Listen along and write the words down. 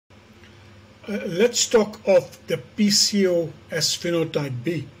Let's talk of the PCOS phenotype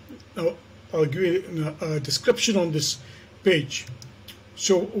B. Now, I'll give you a description on this page.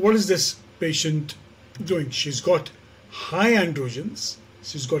 So what is this patient doing? She's got high androgens,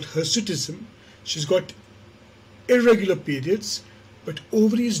 she's got hirsutism, she's got irregular periods, but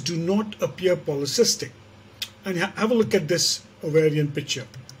ovaries do not appear polycystic. And have a look at this ovarian picture.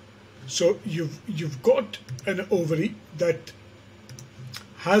 So you've got an ovary that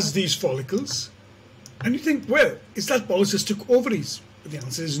has these follicles, and you think, well, is that polycystic ovaries? But the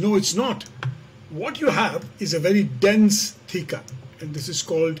answer is no, it's not. What you have is a very dense theca, and this is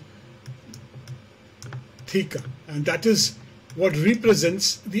called theca, and that is what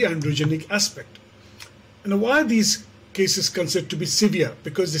represents the androgenic aspect. And why are these cases considered to be severe?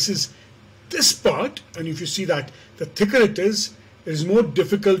 Because this part, and if you see that, the thicker it is more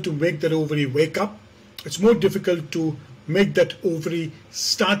difficult to make that ovary wake up. It's more difficult to make that ovary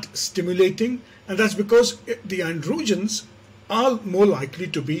start stimulating, and that's because the androgens are more likely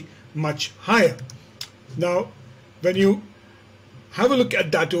to be much higher. Now, when you have a look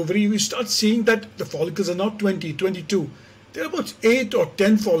at that ovary, you start seeing that the follicles are not 20, 22. They're about 8 or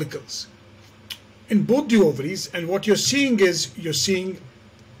 10 follicles in both the ovaries, and what you're seeing is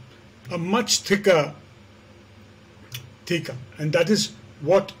a much thicker theca, and that is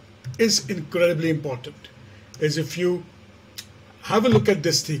what is incredibly important. Is if you have a look at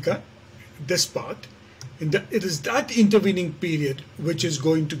this theca, this part, and it is that intervening period which is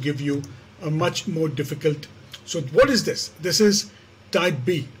going to give you a much more difficult. So what is this? This is type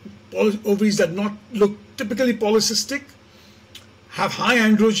B. Ovaries that not look typically polycystic, have high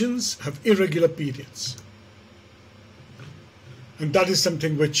androgens, have irregular periods. And that is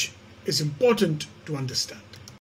something which is important to understand.